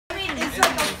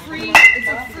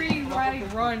a free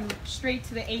ride run straight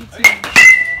to the 18.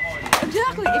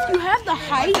 Exactly. If you have the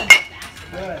height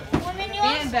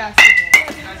and basketball.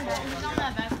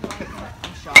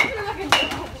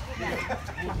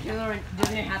 Killer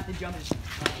doesn't have to jump.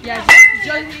 Yeah,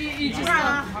 you just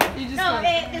No,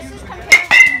 this is compared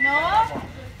to Noah.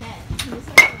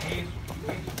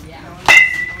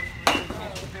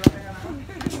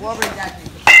 What was that?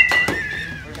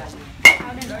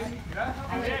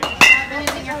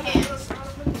 Using your hands.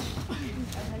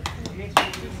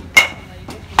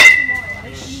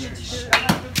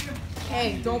 Hey,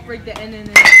 don't break the N in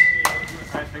it.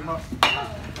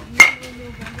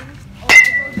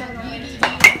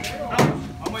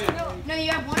 No,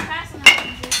 you have one pass and that.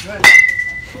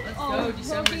 Let's go,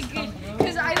 December's coming.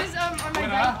 Because I was on my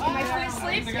bike and my foot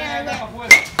slipped and I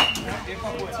went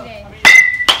today.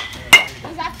 It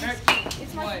was after ski.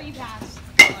 It's my free pass.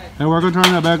 Hey, we're going to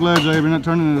turn that back leg, Jay. You're not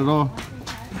turning it at all.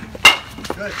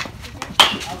 Good.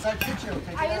 Outside pitch,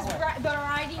 okay. I was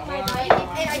riding my bike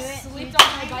and I slipped off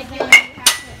my bike and I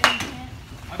passed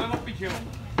it.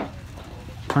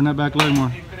 Turn that back leg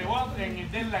more.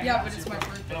 Yeah, but it's my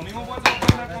birthday. I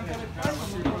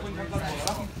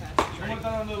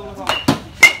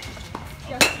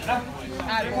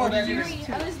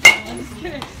was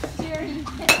Jerry.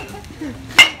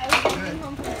 I was going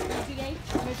home from school today.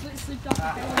 My foot slipped off the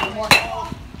ground.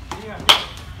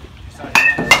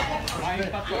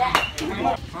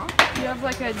 you have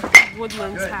like a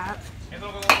Woodlands hat.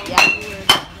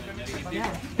 Yeah.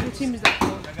 What team is that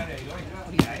for?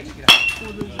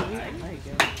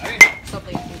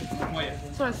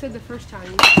 That's what I said the first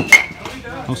time.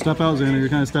 Don't step out, Xander. You're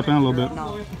kind of stepping out a little bit.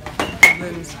 No.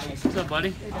 What's up,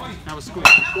 buddy? How was school?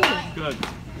 Good.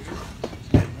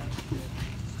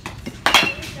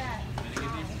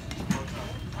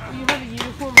 You have a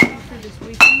uniform ready for this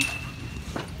weekend?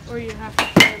 Or you have to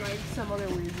wear like some other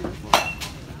weird uniform?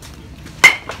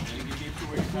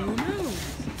 Who knows?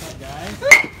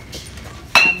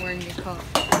 I'm wearing your coat.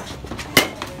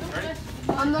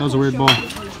 That was a weird ball.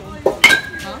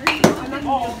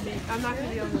 I'm not going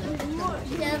to be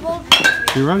able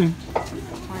to. You ready?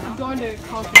 I'm going to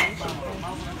conference.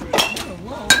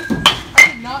 I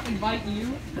did not invite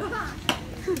you.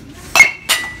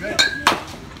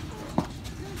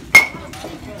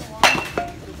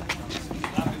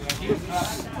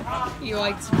 He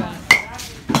likes that.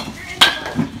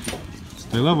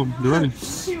 Stay level. Be ready.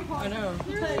 I know.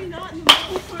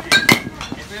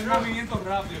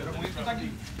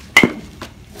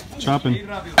 Chopping.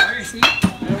 See?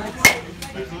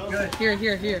 Here.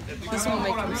 This won't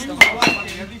make him stop.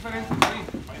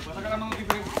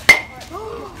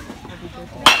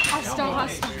 Hostile.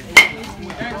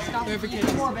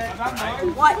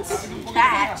 What?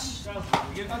 Catch.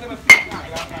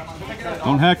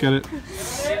 Don't hack at it.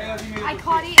 I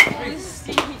caught it and it was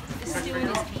still in his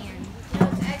hand.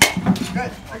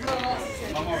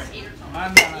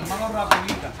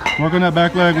 Work on that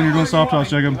back leg when you're doing soft toss,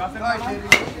 Jacob.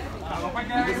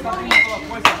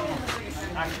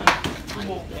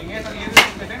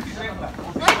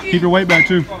 Keep your weight back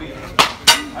too.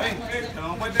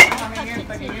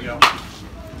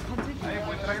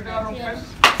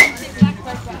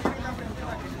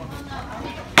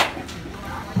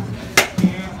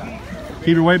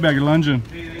 Keep your weight back, you're lunging.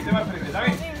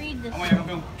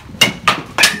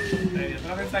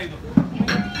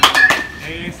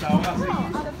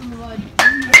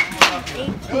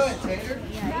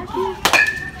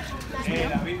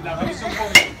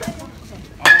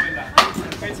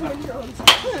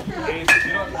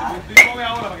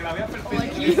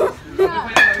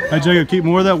 Hey Jacob, keep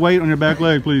more of that weight on your back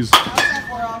leg, please.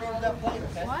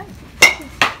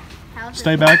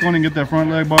 Stay back on and get that front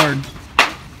leg barred.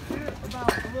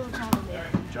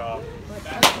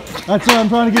 That's it, I'm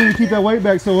trying to get you to keep that weight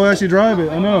back so we'll actually drive it.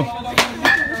 I know.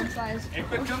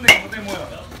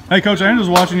 Hey Coach Angel's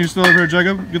watching you still over here,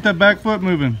 Jacob. Get that back foot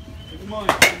moving.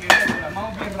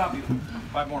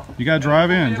 You gotta drive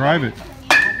in, drive it.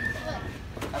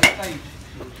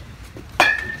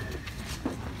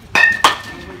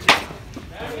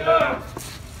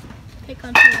 Pick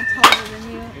on someone taller than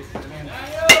you.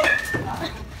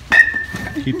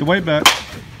 Keep the weight back.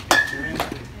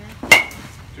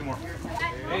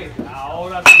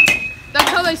 That's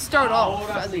how they start off,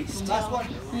 at least.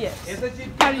 Yes.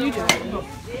 How do you do it?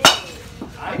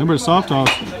 Remember, soft toss.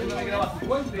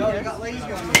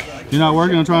 You're not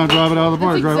working on trying to drive it out of the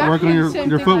park. Work on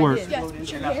your footwork.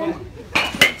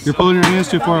 You're pulling your hands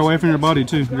too far away from your body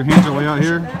too. Your hands are way out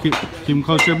here. Keep them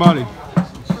close to your body.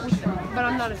 But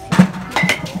I'm not a fan.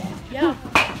 Yeah.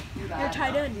 You're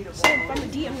tight end. So if I'm a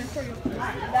D, I'm going to throw you. But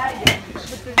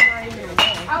there's not even a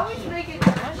always make it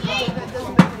that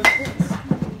doesn't make any sense.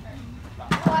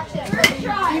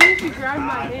 Even if you grabbed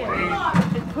my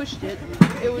hand and pushed it,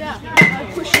 it would just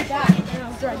push it back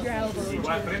and drag your elbow.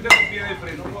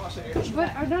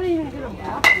 But I'm not even going to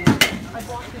block it. I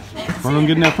blocked it. We're going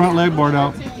to get that front leg board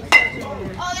out. Oh,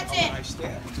 that's it.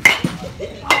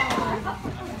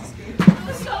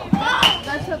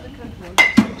 That's how the cook works.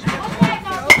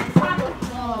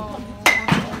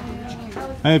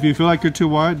 Hey, if you feel like you're too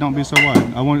wide, don't be so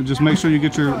wide. I want to just make sure you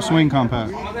get your swing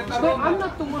compact. But I'm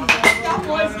not the one that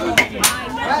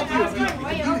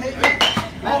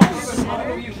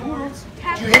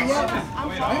Did you hit yet? I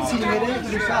didn't see you hit it.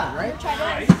 It's your shot, right?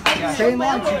 Stay in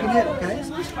line so you can hit, okay?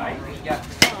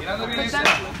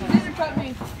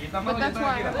 But that's why I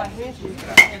have my hands free.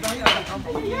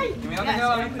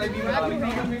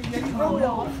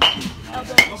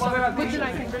 But then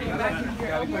I can bring it back into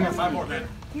your elbow.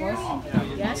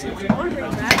 Yes, I want to bring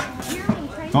it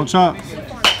back. Don't chop.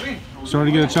 Start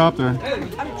to get a chop there.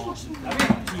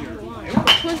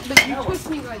 But you twist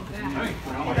me like that. You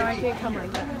know, I can't come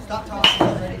like that. Stop tossing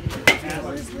already.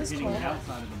 What is this called?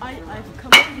 I've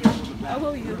come up here.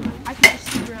 Elbow you. I can just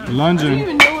sit around. Lunging. I don't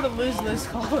even know what a Liz list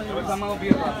call is.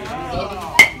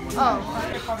 Oh.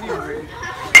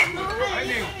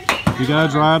 You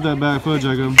gotta drive that back foot,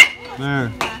 Jacob. There.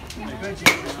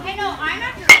 Hey, no, I'm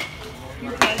after.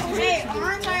 Hey,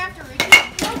 aren't I after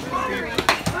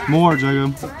Ricky? More,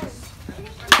 Jacob.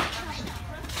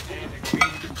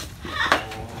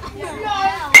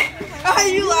 Oh,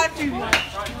 you laughed too much.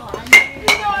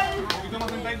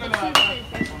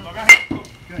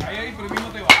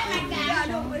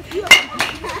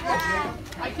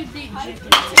 I could beat Jake.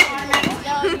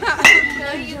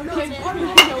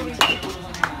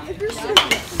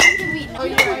 Oh,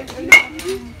 yeah.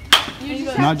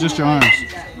 Not just your arms.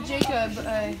 Jacob,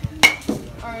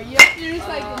 alright, you have to just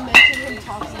like mention him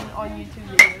talking on YouTube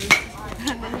videos.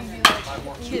 And then he'd be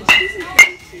like,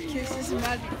 kisses and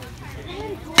magic.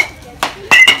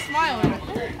 Smiling.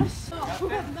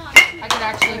 I could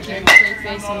actually keep a straight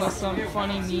face unless some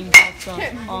funny meme pops up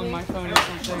on my phone or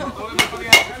something. No,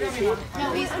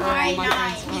 he's alright.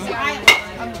 He's alright.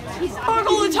 He's Talk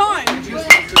all the time.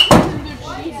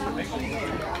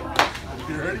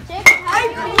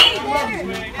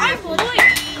 I'm blink.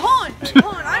 Come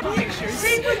on, I'm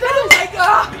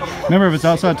Remember, if it's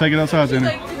outside, take it outside,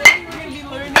 Xander.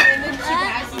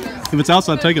 If it's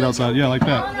outside, take it outside. Yeah, like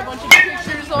that.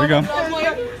 There you go.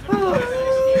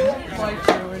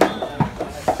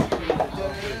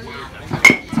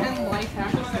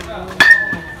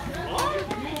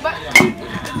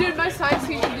 Dude, my science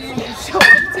teacher didn't even show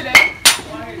up today.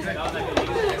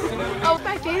 Oh,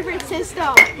 my favorite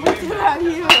system. What about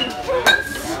you?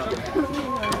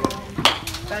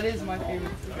 That is my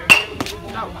favorite.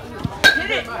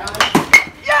 Hit it!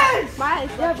 Yes! My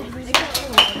eyes love it.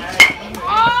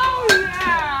 Oh,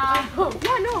 yeah!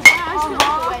 Yeah, no, my eyes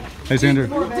feel away. Hey, Xander.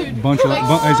 Bunch your,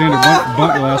 hey, Xander,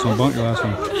 bump your last one. Bump your last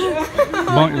one.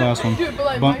 Bump your last one.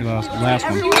 Bump your last one.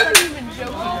 She wasn't even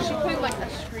joking. She played like a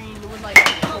screen with like.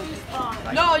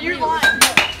 No, you're lying.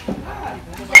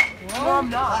 No, I'm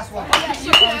not. Last one.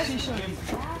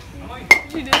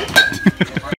 She did?